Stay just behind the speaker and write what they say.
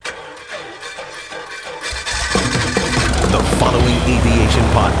following aviation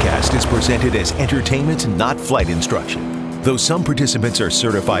podcast is presented as entertainment, not flight instruction. Though some participants are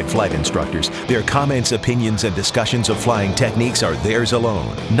certified flight instructors, their comments, opinions, and discussions of flying techniques are theirs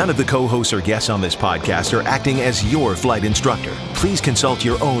alone. None of the co-hosts or guests on this podcast are acting as your flight instructor. Please consult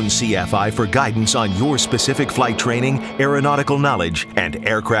your own CFI for guidance on your specific flight training, aeronautical knowledge, and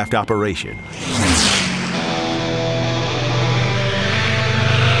aircraft operation.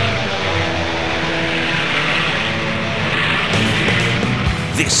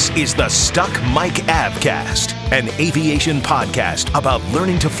 This is the Stuck Mike Avcast, an aviation podcast about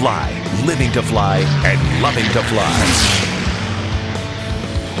learning to fly, living to fly, and loving to fly.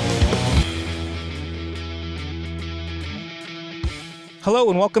 Hello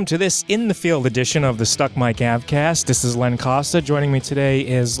and welcome to this In the Field edition of the Stuck Mike Avcast. This is Len Costa. Joining me today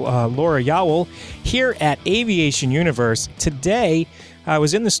is Laura Yowell here at Aviation Universe. Today, I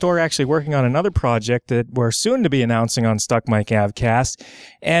was in the store actually working on another project that we're soon to be announcing on Stuck Mike Avcast,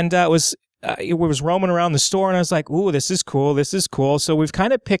 and it was roaming around the store, and I was like, ooh, this is cool. So we've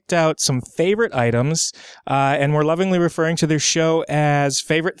kind of picked out some favorite items, and we're lovingly referring to this show as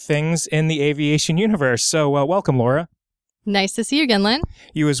Favorite Things in the Aviation Universe. So welcome, Laura. Nice to see you again, Len.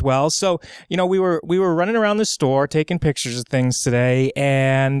 You as well. So, we were running around the store taking pictures of things today,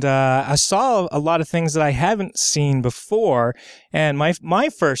 and I saw a lot of things that I haven't seen before. And my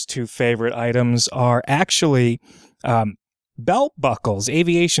first two favorite items are actually belt buckles,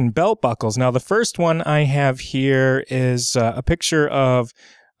 aviation belt buckles. Now, the first one I have here is a picture of,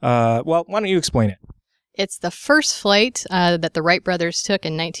 why don't you explain it? It's the first flight that the Wright brothers took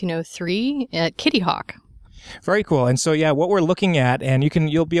in 1903 at Kitty Hawk. Very cool. And so, what we're looking at, and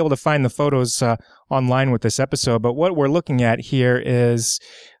you'll be able to find the photos online with this episode, but what we're looking at here is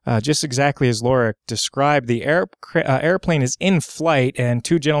just exactly as Laura described. The airplane is in flight and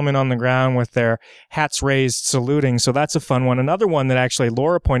two gentlemen on the ground with their hats raised saluting. So that's a fun one. Another one that actually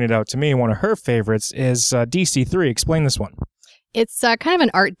Laura pointed out to me, one of her favorites, is DC-3. Explain this one. It's kind of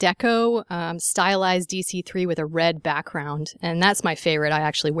an Art Deco stylized DC-3 with a red background, and that's my favorite. I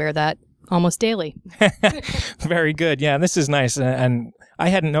actually wear that almost daily. Very good. Yeah, this is nice. And I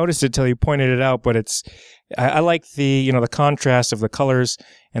hadn't noticed it till you pointed it out, but I like the contrast of the colors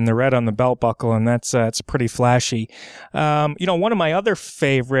and the red on the belt buckle, and it's pretty flashy. One of my other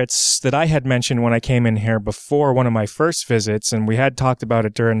favorites that I had mentioned when I came in here before one of my first visits, and we had talked about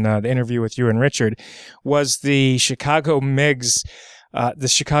it during the interview with you and Richard, was the Chicago MiGs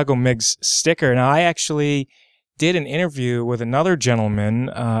sticker. Now, I actually did an interview with another gentleman,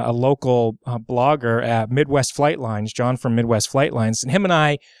 a local blogger at Midwest Flight Lines, John from Midwest Flight Lines, and him and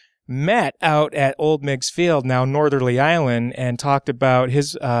I met out at Old Meigs Field, now Northerly Island, and talked about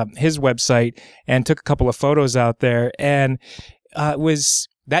his website and took a couple of photos out there. And it was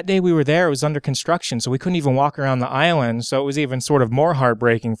that day we were there, it was under construction, so we couldn't even walk around the island. So it was even sort of more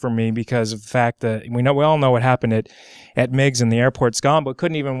heartbreaking for me because of the fact that we all know what happened at Meigs and the airport's gone, but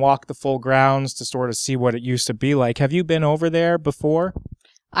couldn't even walk the full grounds to sort of see what it used to be like. Have you been over there before?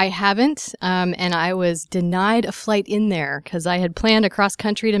 I haven't, and I was denied a flight in there because I had planned a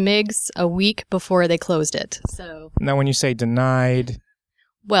cross-country to Meigs a week before they closed it. So now when you say denied...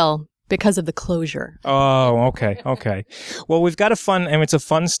 Well, because of the closure. Oh, okay. Well, we've got it's a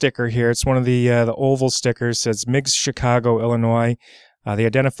fun sticker here. It's one of the oval stickers. It says Meigs, Chicago, Illinois. The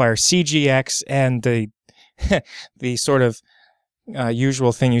identifier CGX and the sort of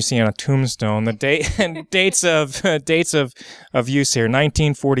usual thing you see on a tombstone. The dates of use here: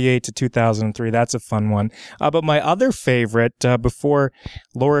 1948 to 2003. That's a fun one. But my other favorite, before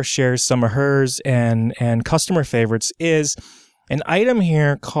Laura shares some of hers and customer favorites, is an item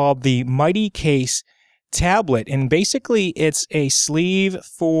here called the Mighty Case tablet. And basically, it's a sleeve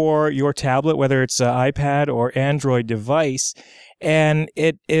for your tablet, whether it's an iPad or Android device. And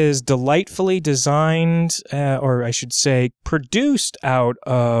it is delightfully designed, or I should say, produced out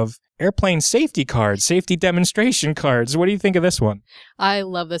of airplane safety cards, safety demonstration cards. What do you think of this one? I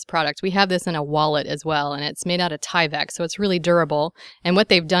love this product. We have this in a wallet as well, and it's made out of Tyvek, so it's really durable. And what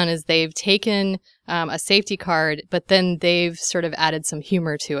they've done is they've taken a safety card, but then they've sort of added some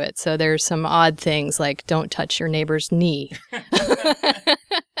humor to it. So there's some odd things like don't touch your neighbor's knee.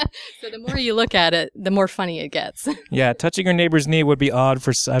 So the more you look at it, the more funny it gets. Yeah, touching your neighbor's knee would be odd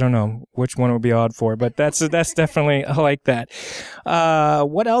for, I don't know which one it would be odd for, but that's definitely, I like that.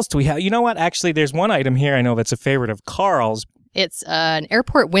 What else do we have? You know what? Actually, there's one item here I know that's a favorite of Carl's. It's an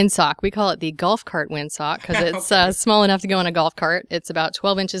airport windsock. We call it the golf cart windsock because it's small enough to go on a golf cart. It's about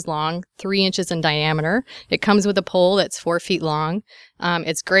 12 inches long, 3 inches in diameter. It comes with a pole that's 4 feet long.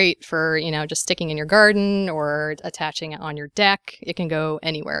 It's great for, just sticking in your garden or attaching it on your deck. It can go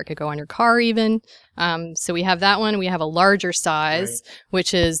anywhere. It could go on your car even. So we have that one. We have a larger size,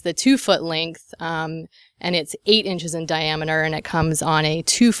 which is the 2 foot length, and it's 8 inches in diameter, and it comes on a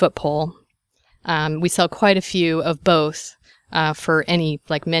 2 foot pole. We sell quite a few of both. For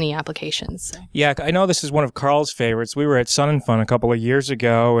many applications. Yeah, I know this is one of Carl's favorites. We were at Sun and Fun a couple of years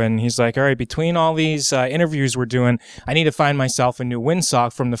ago, and he's like, all right, between all these interviews we're doing, I need to find myself a new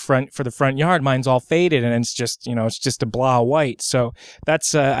windsock for the front yard. Mine's all faded, and it's just, it's just a blah white. So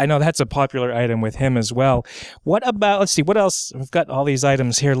that's, I know that's a popular item with him as well. What about, let's see, what else? We've got all these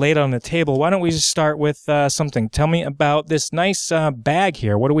items here laid on the table. Why don't we just start with something? Tell me about this nice bag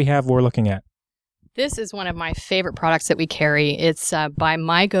here. What do we have we're looking at? This is one of my favorite products that we carry. It's by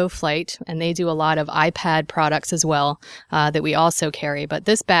MyGoFlight, and they do a lot of iPad products as well that we also carry. But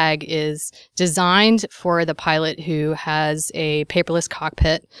this bag is designed for the pilot who has a paperless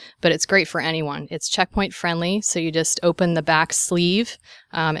cockpit, but it's great for anyone. It's checkpoint friendly, so you just open the back sleeve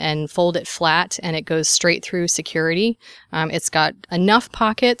and fold it flat, and it goes straight through security. It's got enough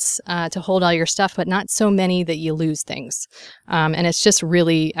pockets to hold all your stuff, but not so many that you lose things. And it's just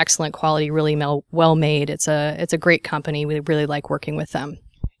really excellent quality, really well made. It's a great company. We really like working with them.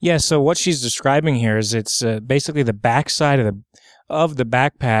 Yeah. So what she's describing here is it's basically the backside of the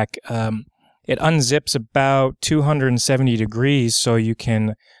backpack. It unzips about 270 degrees, so you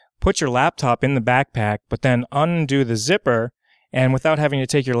can put your laptop in the backpack, but then undo the zipper. And without having to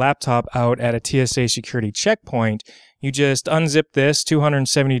take your laptop out at a TSA security checkpoint, you just unzip this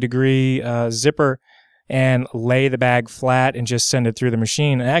 270 degree zipper and lay the bag flat and just send it through the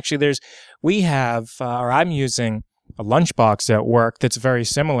machine. And actually I'm using a lunchbox at work that's very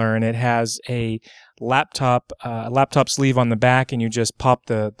similar, and it has a laptop sleeve on the back, and you just pop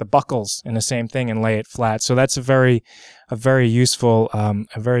the buckles in the same thing and lay it flat. So that's a very useful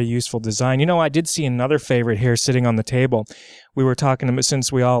design. I did see another favorite here sitting on the table. We were talking about,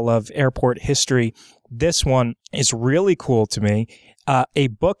 since we all love airport history, this one is really cool to me. A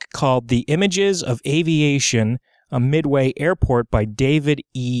book called The Images of Aviation, a Midway Airport by David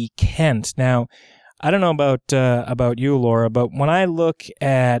E. Kent. Now, I don't know about you, Laura, but when I look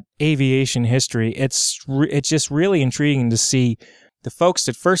at aviation history, it's just really intriguing to see the folks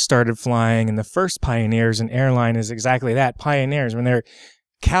that first started flying, and the first pioneers in airline is exactly that, pioneers, when they're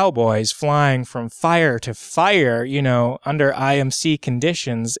cowboys flying from fire to fire, under IMC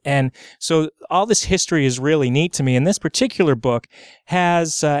conditions. And so all this history is really neat to me. And this particular book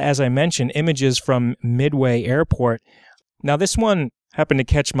has, as I mentioned, images from Midway Airport. Now, this one happened to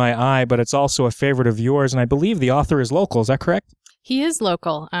catch my eye, but it's also a favorite of yours, and I believe the author is local. Is that correct? He is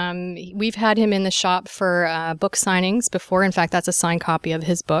local. We've had him in the shop for book signings before. In fact, that's a signed copy of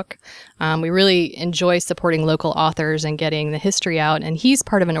his book. We really enjoy supporting local authors and getting the history out. And he's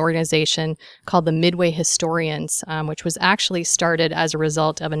part of an organization called the Midway Historians, which was actually started as a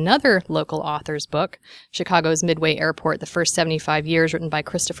result of another local author's book, Chicago's Midway Airport, The First 75 Years, written by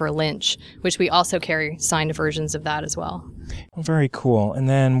Christopher Lynch, which we also carry signed versions of that as well. Very cool. And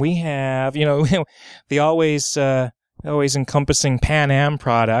then we have, the always encompassing Pan Am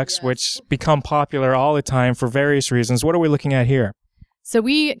products, yes, which become popular all the time for various reasons. What are we looking at here? So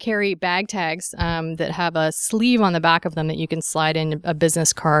we carry bag tags that have a sleeve on the back of them that you can slide in a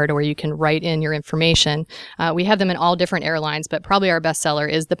business card, or you can write in your information. We have them in all different airlines, but probably our best seller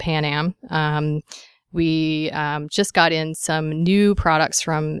is the Pan Am. We just got in some new products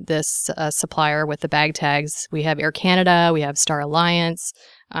from this supplier with the bag tags. We have Air Canada, we have Star Alliance.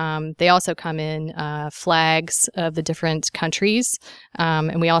 They also come in flags of the different countries.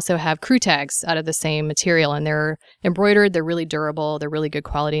 And we also have crew tags out of the same material, and they're embroidered. They're really durable. They're really good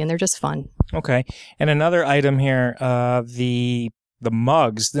quality, and they're just fun. Okay. And another item here, the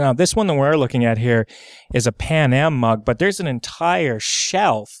mugs. Now, this one that we're looking at here is a Pan Am mug, but there's an entire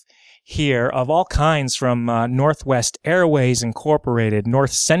shelf here of all kinds from Northwest Airways Incorporated,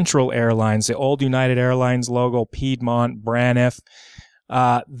 North Central Airlines, the old United Airlines logo, Piedmont, Braniff.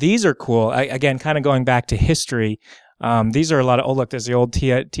 These are cool. Again, kind of going back to history. These are a lot of, look, there's the old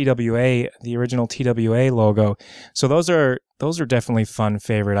TWA, the original TWA logo. So those are definitely fun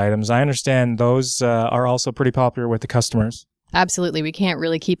favorite items. I understand those are also pretty popular with the customers. Absolutely. We can't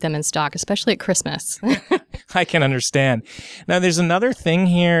really keep them in stock, especially at Christmas. I can understand. Now, there's another thing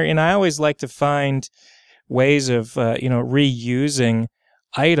here, and I always like to find ways of, reusing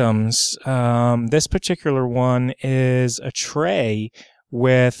items. This particular one is a tray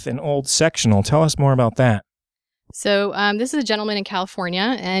with an old sectional. Tell us more about that. So this is a gentleman in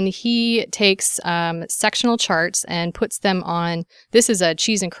California, and he takes sectional charts and puts them on. This is a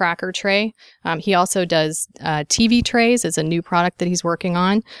cheese and cracker tray. He also does TV trays. It's a new product that he's working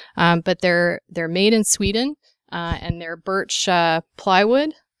on, but they're made in Sweden, and they're birch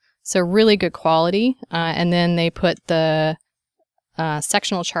plywood, so really good quality. And then they put the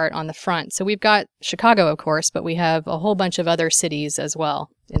sectional chart on the front. So we've got Chicago, of course, but we have a whole bunch of other cities as well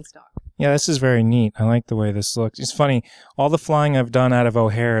in stock. Yeah, this is very neat. I like the way this looks. It's funny, all the flying I've done out of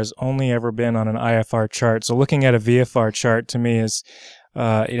O'Hare has only ever been on an IFR chart. So looking at a VFR chart to me is,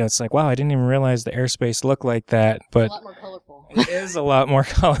 it's like, wow, I didn't even realize the airspace looked like that. But a lot more colorful. It is a lot more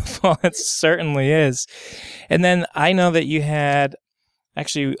colorful. It certainly is. And then I know that you had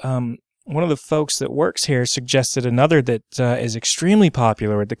actually one of the folks that works here suggested another that is extremely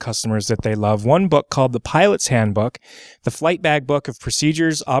popular with the customers that they love. One book called The Pilot's Handbook, the Flight Bag Book of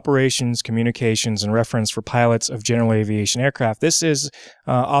Procedures, Operations, Communications, and Reference for Pilots of General Aviation Aircraft. This is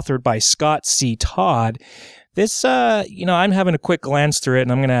authored by Scott C. Todd. This, I'm having a quick glance through it,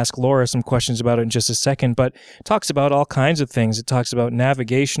 and I'm going to ask Laura some questions about it in just a second, but it talks about all kinds of things. It talks about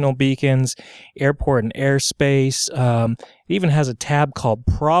navigational beacons, airport and airspace. It even has a tab called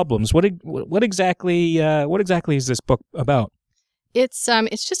Problems. What exactly is this book about? It's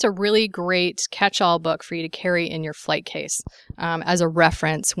just a really great catch-all book for you to carry in your flight case as a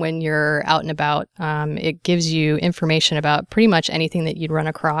reference when you're out and about. It gives you information about pretty much anything that you'd run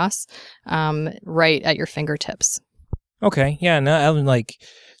across right at your fingertips. Okay, yeah, no, like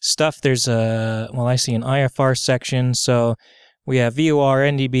stuff. There's I see an IFR section, so we have VOR,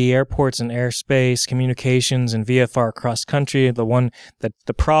 NDB, airports and airspace, communications, and VFR cross country.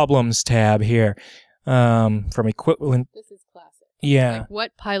 The Problems tab here from equivalent. This is classic. Yeah. Like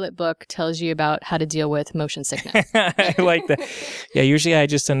what pilot book tells you about how to deal with motion sickness? I like that. Yeah, usually I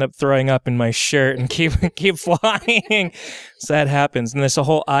just end up throwing up in my shirt and keep flying. So that happens. And there's a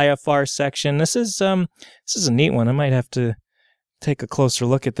whole IFR section. This is a neat one. I might have to take a closer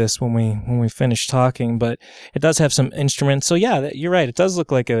look at this when we finish talking, but it does have some instruments. So yeah, you're right. It does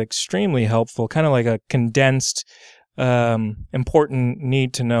look like an extremely helpful, kind of like a condensed important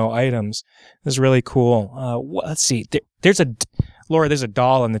need to know items. This is really cool. Let's see. Laura, there's a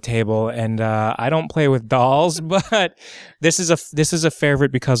doll on the table, and I don't play with dolls, but this is a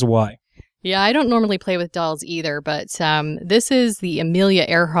favorite because why? Yeah, I don't normally play with dolls either, but this is the Amelia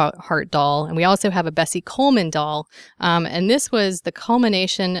Earhart doll, and we also have a Bessie Coleman doll. And this was the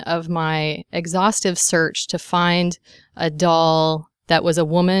culmination of my exhaustive search to find a doll that was a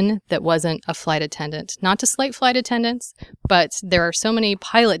woman that wasn't a flight attendant. Not to slight flight attendants, but there are so many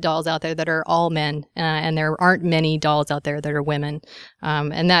pilot dolls out there that are all men, and there aren't many dolls out there that are women.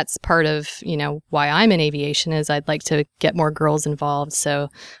 And that's part of, why I'm in aviation is I'd like to get more girls involved. So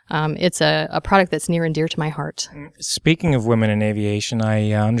it's a product that's near and dear to my heart. Speaking of women in aviation,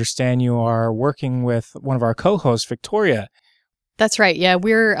 I understand you are working with one of our co-hosts, Victoria. That's right. Yeah,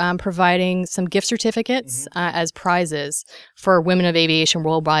 we're providing some gift certificates as prizes for Women of Aviation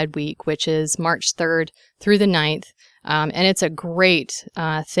Worldwide Week, which is March 3rd through the 9th. And it's a great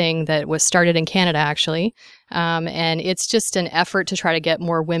thing that was started in Canada, actually. And it's just an effort to try to get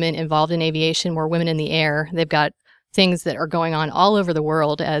more women involved in aviation, more women in the air. They've got things that are going on all over the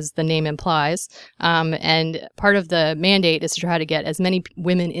world, as the name implies. And part of the mandate is to try to get as many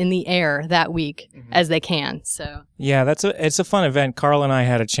women in the air that week as they can. So yeah, it's a fun event. Carl and I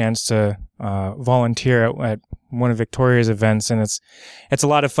had a chance to volunteer at one of Victoria's events, and it's a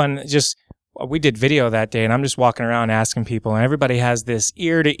lot of fun. We did video that day, and I'm just walking around asking people, and everybody has this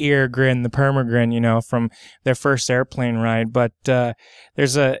ear-to-ear grin, the perma grin, from their first airplane ride. But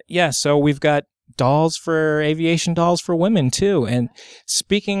so we've got aviation dolls for women too. And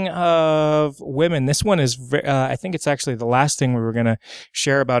speaking of women, this one is, I think it's actually the last thing we were going to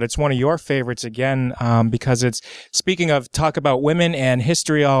share about. It's one of your favorites again, because it's, speaking of talk about women and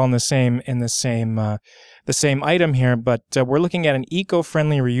history all in the same item here, but we're looking at an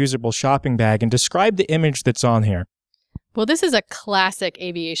eco-friendly reusable shopping bag. And describe the image that's on here. Well, this is a classic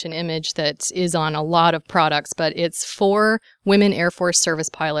aviation image that is on a lot of products, but it's 4 women Air Force service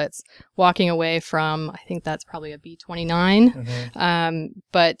pilots walking away from, I think that's probably a B-29,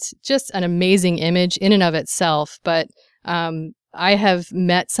 but just an amazing image in and of itself. But I have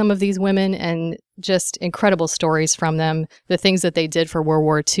met some of these women and just incredible stories from them, the things that they did for World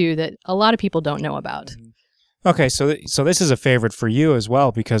War II that a lot of people don't know about. Okay, so this is a favorite for you as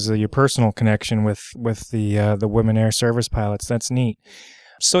well because of your personal connection with the women air service pilots. That's neat.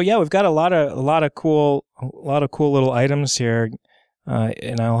 So yeah, we've got a lot of cool little items here,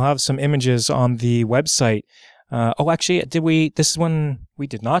 and I'll have some images on the website. Actually, this is one we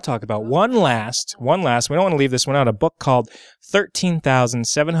did not talk about. One last. We don't want to leave this one out. A book called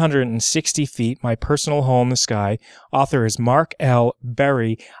 13,760 Feet, My Personal Hole in the Sky. Author is Mark L.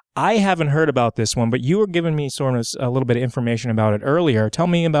 Berry. I haven't heard about this one, but you were giving me sort of a little bit of information about it earlier. Tell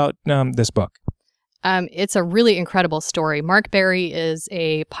me about this book. It's a really incredible story. Mark Berry is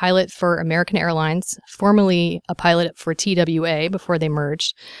a pilot for American Airlines, formerly a pilot for TWA before they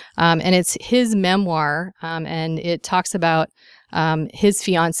merged. And it's his memoir, and it talks about his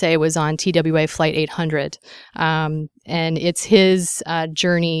fiance was on TWA Flight 800. And it's his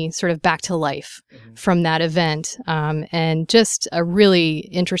journey sort of back to life from that event. And just a really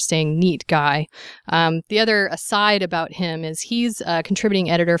interesting, neat guy. The other aside about him is he's a contributing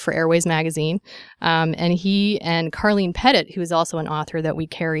editor for Airways Magazine. And he and Carlene Pettit, who is also an author that we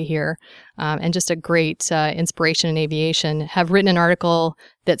carry here, and just a great inspiration in aviation, have written an article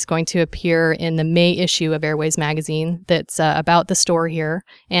that's going to appear in the May issue of Airways Magazine that's about the store here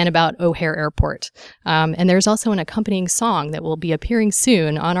and about O'Hare Airport. And there's also an accompanying song that will be appearing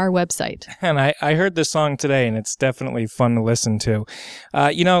soon on our website. And I heard the song today, and it's definitely fun to listen to.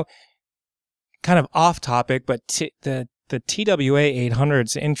 Kind of off topic, but the TWA 800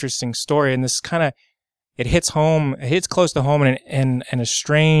 is an interesting story, and this kind of it hits close to home in a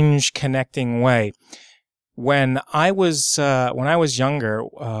strange connecting way. When I was younger,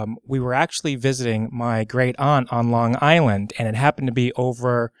 we were actually visiting my great aunt on Long Island, and it happened to be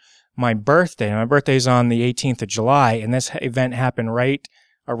over my birthday. My birthday's on the 18th of July, and this event happened right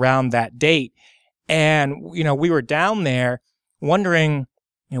around that date. And we were down there wondering,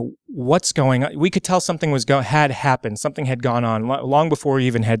 what's going on. We could tell something had happened. Something had gone on long before we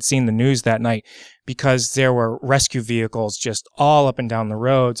even had seen the news that night, because there were rescue vehicles just all up and down the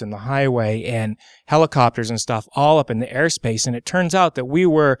roads and the highway, and helicopters and stuff all up in the airspace. And it turns out that we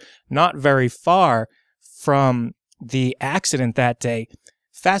were not very far from the accident that day.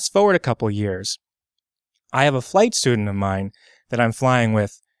 Fast forward a couple years. I have a flight student of mine that I'm flying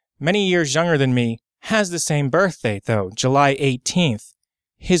with, many years younger than me, has the same birthday though, July 18th.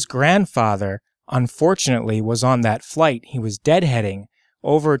 His grandfather, unfortunately, was on that flight. He was deadheading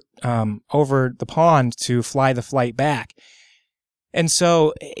over the pond to fly the flight back. And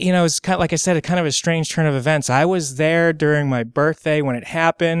so, it's kind of, like I said, a kind of a strange turn of events. I was there during my birthday when it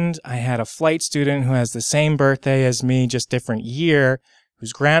happened. I had a flight student who has the same birthday as me, just different year,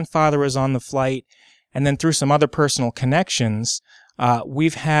 whose grandfather was on the flight. And then through some other personal connections,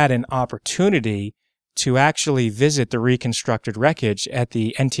 we've had an opportunity to actually visit the reconstructed wreckage at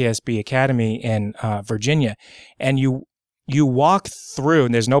the NTSB Academy in Virginia. And you walk through,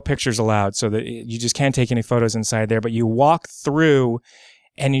 and there's no pictures allowed, so that you just can't take any photos inside there, but you walk through,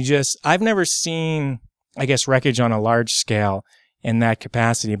 and I've never seen, I guess, wreckage on a large scale in that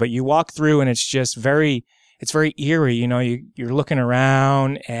capacity, but you walk through and it's just very eerie. You're looking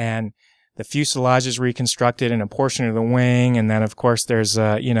around, and the fuselage is reconstructed and a portion of the wing. And then of course there's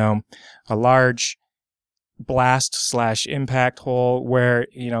a large blast/impact hole where,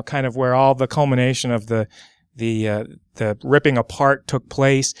 kind of where all the culmination of the ripping apart took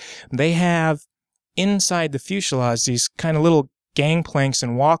place. They have inside the fuselage these kind of little gangplanks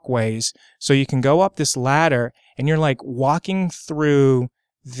and walkways, so you can go up this ladder and you're like walking through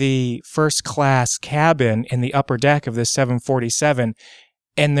the first class cabin in the upper deck of this 747.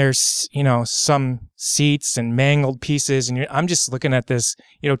 And there's, some seats and mangled pieces, and I'm just looking at this,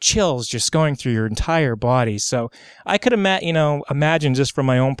 chills just going through your entire body. So I could imagine just from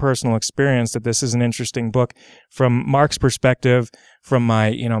my own personal experience that this is an interesting book from Mark's perspective, from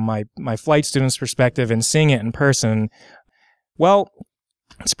my, my flight student's perspective, and seeing it in person. Well,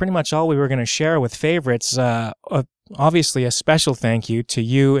 that's pretty much all we were going to share with favorites. Obviously, a special thank you to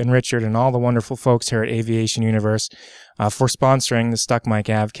you and Richard and all the wonderful folks here at Aviation Universe for sponsoring the Stuck Mic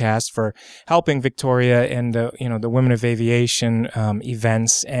Avcast, for helping Victoria and the Women of Aviation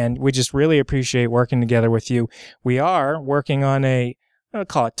events, and we just really appreciate working together with you. We are working on I don't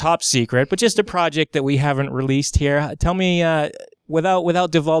call it top secret, but just a project that we haven't released here. Tell me,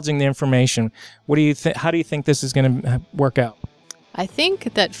 without divulging the information, what do you how do you think this is going to work out? I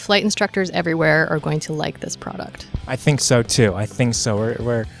think that flight instructors everywhere are going to like this product. I think so too.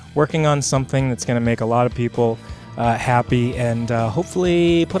 We're working on something that's going to make a lot of people happy, and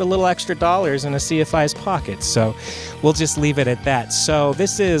hopefully put a little extra dollars in a CFI's pockets. So we'll just leave it at that. So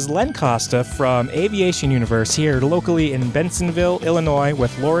this is Len Costa from Aviation Universe here locally in Bensonville, Illinois,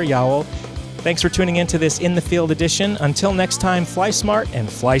 with Laura Yowell. Thanks for tuning in to this In the Field edition. Until next time, fly smart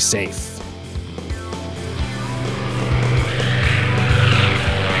and fly safe.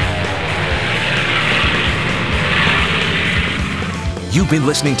 You've been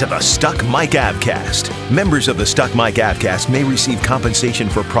listening to the Stuck Mic Avcast. Members of the Stuck Mic Avcast may receive compensation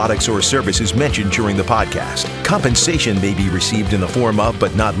for products or services mentioned during the podcast. Compensation may be received in the form of,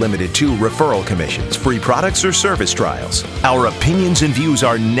 but not limited to, referral commissions, free products, or service trials. Our opinions and views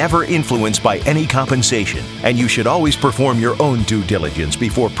are never influenced by any compensation, and you should always perform your own due diligence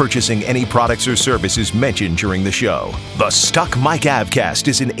before purchasing any products or services mentioned during the show. The Stuck Mic Avcast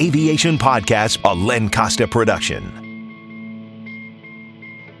is an aviation podcast, a Len Costa production.